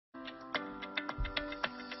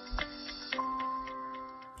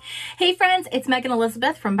Hey friends, it's Megan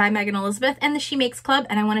Elizabeth from By Megan Elizabeth and the She Makes Club,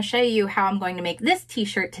 and I want to show you how I'm going to make this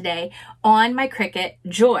t-shirt today on my Cricut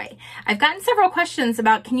Joy. I've gotten several questions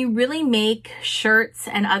about, can you really make shirts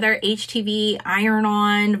and other HTV,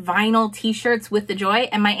 iron-on, vinyl t-shirts with the Joy?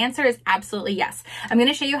 And my answer is absolutely yes. I'm going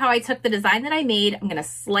to show you how I took the design that I made. I'm going to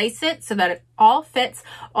slice it so that it all fits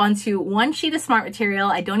onto one sheet of smart material.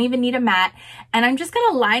 I don't even need a mat, and I'm just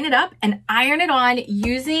going to line it up and iron it on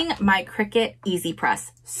using my Cricut Easy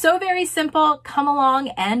Press. So very simple. Come along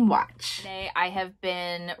and watch. Today I have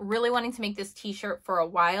been really wanting to make this t-shirt for a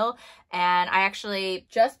while, and I actually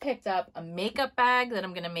just picked up a makeup bag that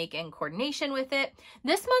I'm going to make in coordination with it.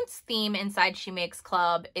 This month's theme inside She Makes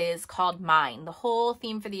Club is called Mine. The whole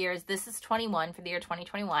theme for the year is This is 21 for the year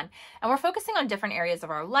 2021, and we're focusing on different areas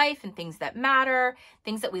of our life and things that matter,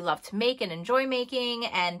 things that we love to make and enjoy making,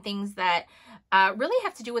 and things that really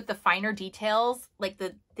have to do with the finer details, like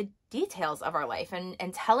the details of our life,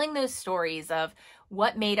 and telling those stories of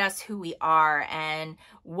what made us who we are and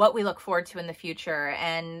what we look forward to in the future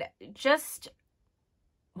and just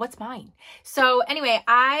what's mine. So anyway,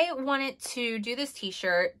 I wanted to do this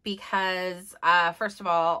t-shirt because first of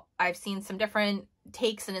all, I've seen some different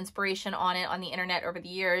takes and inspiration on it on the internet over the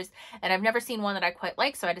years, and I've never seen one that I quite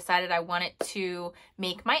like, so I decided I wanted to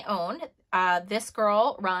make my own. This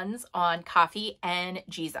girl runs on coffee and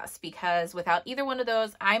Jesus, because without either one of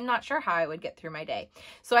those, I'm not sure how I would get through my day.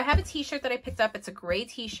 So I have a t-shirt that I picked up. It's a gray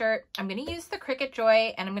t-shirt. I'm going to use the Cricut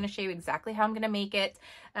Joy, and I'm going to show you exactly how I'm going to make it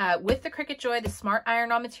with the Cricut Joy, the Smart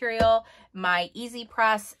Iron-On material, my Easy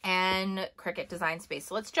Press, and Cricut Design Space.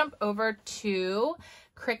 So let's jump over to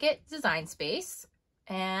Cricut Design Space.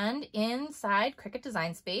 And inside Cricut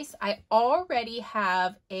Design Space, I already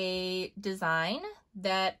have a design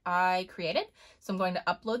that I created. So I'm going to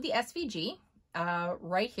upload the SVG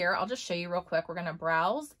right here. I'll just show you real quick. We're going to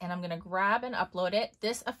browse, and I'm going to grab and upload it.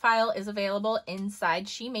 This file is available inside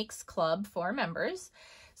She Makes Club for members.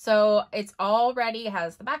 So it's already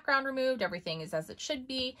has the background removed. Everything is as it should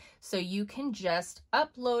be. So you can just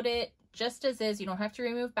upload it just as is. You don't have to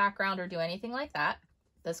remove background or do anything like that.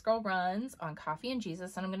 This girl runs on coffee and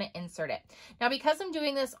Jesus, and I'm going to insert it. Now, because I'm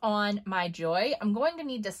doing this on my Joy, I'm going to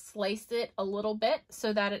need to slice it a little bit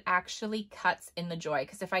so that it actually cuts in the Joy.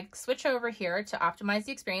 Because if I switch over here to optimize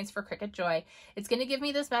the experience for Cricut Joy, it's going to give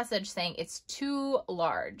me this message saying it's too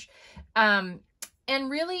large. And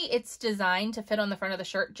really, it's designed to fit on the front of the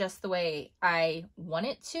shirt just the way I want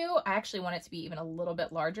it to. I actually want it to be even a little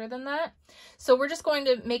bit larger than that. So we're just going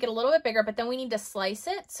to make it a little bit bigger, but then we need to slice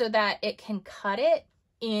it so that it can cut it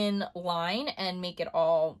in line and make it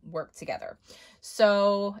all work together.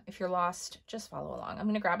 So if you're lost, just follow along. I'm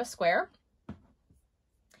going to grab a square,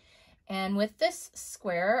 and with this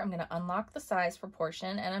square, I'm going to unlock the size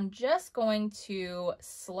proportion, and I'm just going to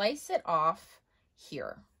slice it off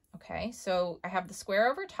here. Okay, so I have the square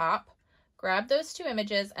over top, grab those two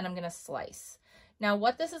images, and I'm going to slice. Now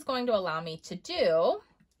what this is going to allow me to do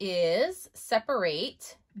is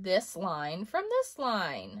separate this line from this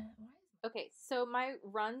line. Okay, so my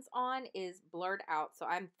runs on is blurred out. So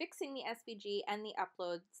I'm fixing the SVG and the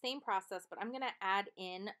upload, same process, but I'm going to add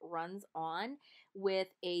in runs on with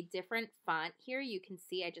a different font here. You can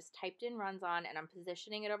see I just typed in runs on and I'm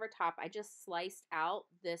positioning it over top. I just sliced out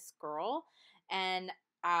this girl, and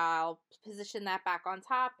I'll position that back on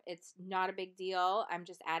top. It's not a big deal. I'm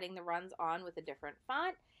just adding the runs on with a different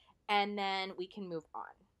font, and then we can move on.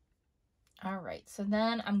 All right, so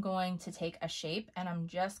then I'm going to take a shape, and I'm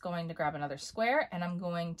just going to grab another square, and I'm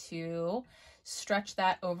going to stretch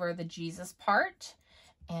that over the Jesus part,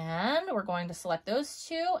 and we're going to select those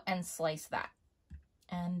two and slice that.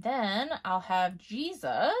 And then I'll have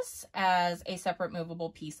Jesus as a separate movable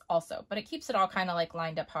piece also, but it keeps it all kind of like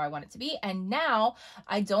lined up how I want it to be. And now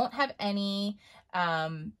I don't have any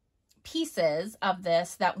pieces of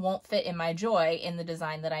this that won't fit in my Joy in the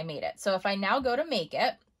design that I made it. So if I now go to make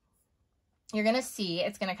it, you're going to see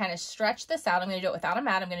it's going to kind of stretch this out. I'm going to do it without a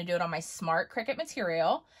mat. I'm going to do it on my Smart Cricut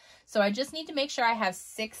material. So I just need to make sure I have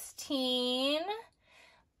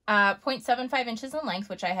 16.75 inches in length,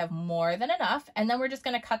 which I have more than enough. And then we're just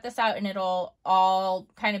going to cut this out, and it'll all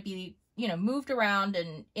kind of be, you know, moved around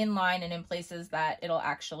and in line and in places that it'll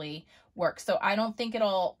actually work. So I don't think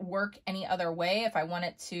it'll work any other way. If I want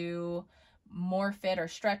it to morph it or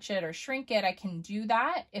stretch it or shrink it, I can do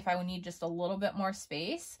that if I would need just a little bit more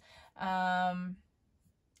space.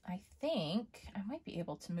 I think I might be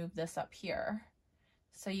able to move this up here.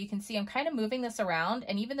 So you can see I'm kind of moving this around,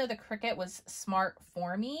 and even though the Cricut was smart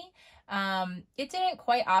for me, it didn't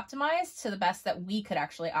quite optimize to the best that we could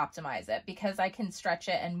actually optimize it, because I can stretch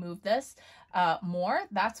it and move this more,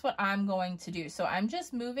 that's what I'm going to do. So I'm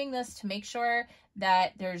just moving this to make sure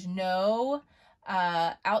that there's no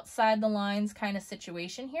outside the lines kind of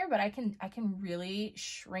situation here, but I can really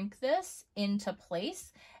shrink this into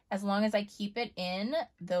place as long as I keep it in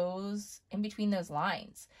between those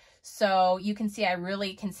lines. So you can see I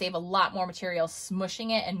really can save a lot more material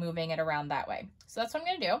smushing it and moving it around that way. So that's what I'm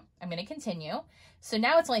going to do. I'm going to continue. So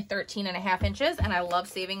now it's only 13.5 inches and I love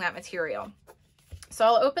saving that material. So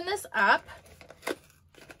I'll open this up.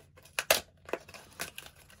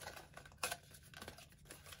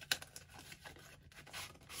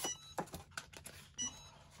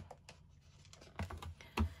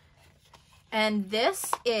 And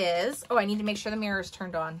this is, oh, I need to make sure the mirror is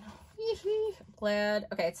turned on. Glad.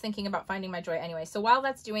 Okay, it's thinking about finding my joy anyway. So while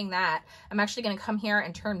that's doing that, I'm actually going to come here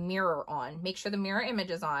and turn mirror on. Make sure the mirror image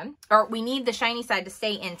is on. Or we need the shiny side to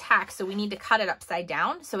stay intact, so we need to cut it upside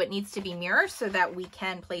down. So it needs to be mirror so that we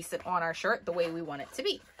can place it on our shirt the way we want it to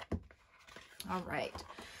be. All right.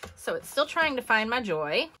 So it's still trying to find my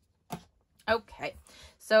joy. Okay.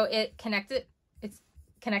 So it's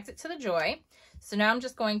connected to the joy. So now I'm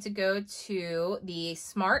just going to go to the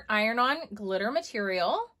Smart Iron-On glitter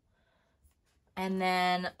material and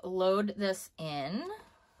then load this in.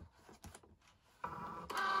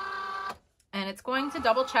 And it's going to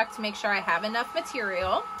double check to make sure I have enough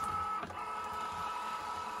material.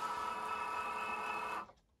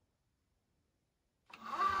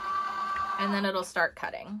 And then it'll start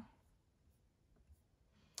cutting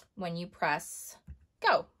when you press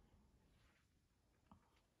go.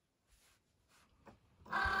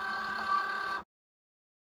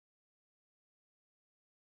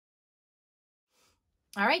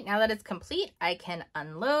 All right, now that it's complete, I can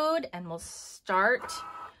unload and we'll start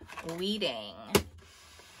weeding.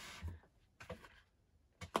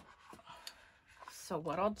 So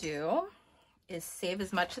what I'll do is save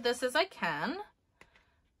as much of this as I can,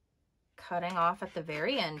 cutting off at the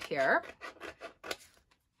very end here.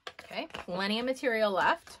 Okay, plenty of material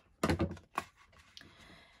left.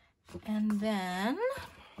 And then,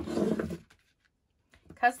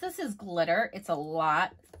 because this is glitter, it's a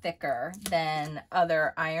lot thicker than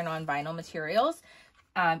other iron-on vinyl materials,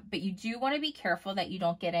 but you do want to be careful that you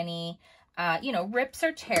don't get any, you know, rips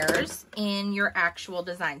or tears in your actual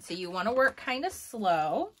design. So you want to work kind of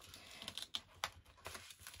slow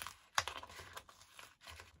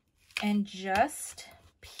and just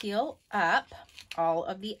peel up all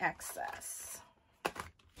of the excess.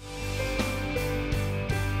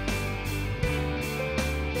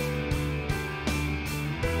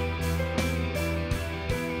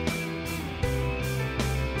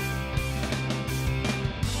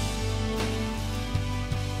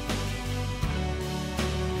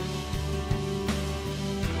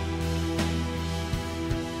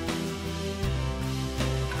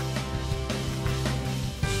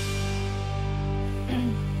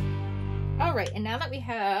 All right, and now that we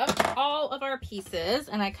have all of our pieces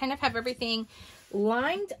and I kind of have everything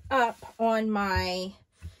lined up on my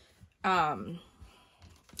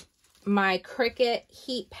my Cricut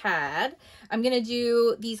heat pad, I'm gonna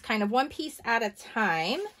do these kind of one piece at a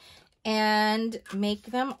time and make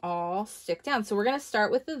them all stick down. So we're gonna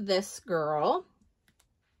start with this girl.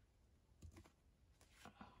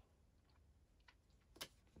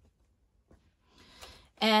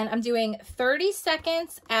 And I'm doing 30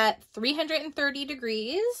 seconds at 330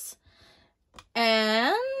 degrees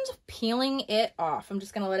and peeling it off. I'm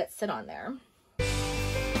just going to let it sit on there.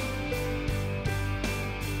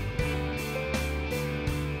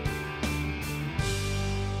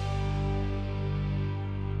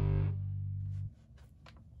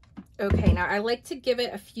 Okay, now I like to give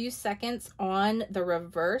it a few seconds on the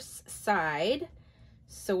reverse side.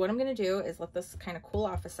 So what I'm going to do is let this kind of cool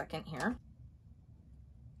off a second here.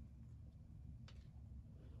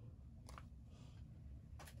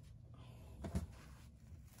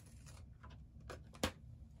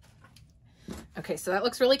 Okay, so that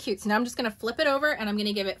looks really cute. So now I'm just gonna flip it over and I'm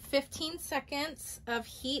gonna give it 15 seconds of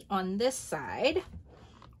heat on this side.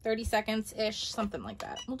 30 seconds-ish, something like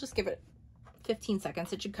that. We'll just give it 15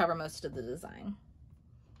 seconds. It should cover most of the design.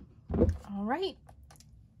 All right,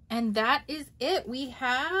 and that is it. We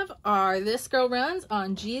have our This Girl Runs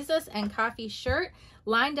on Jesus and Coffee shirt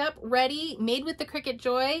lined up, ready, made with the Cricut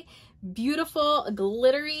Joy. Beautiful,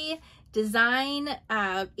 glittery design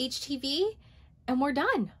HTV, and we're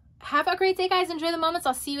done. Have a great day, guys. Enjoy the moments.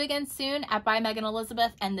 I'll see you again soon at By Megan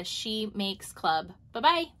Elizabeth and the She Makes Club.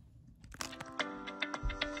 Bye-bye.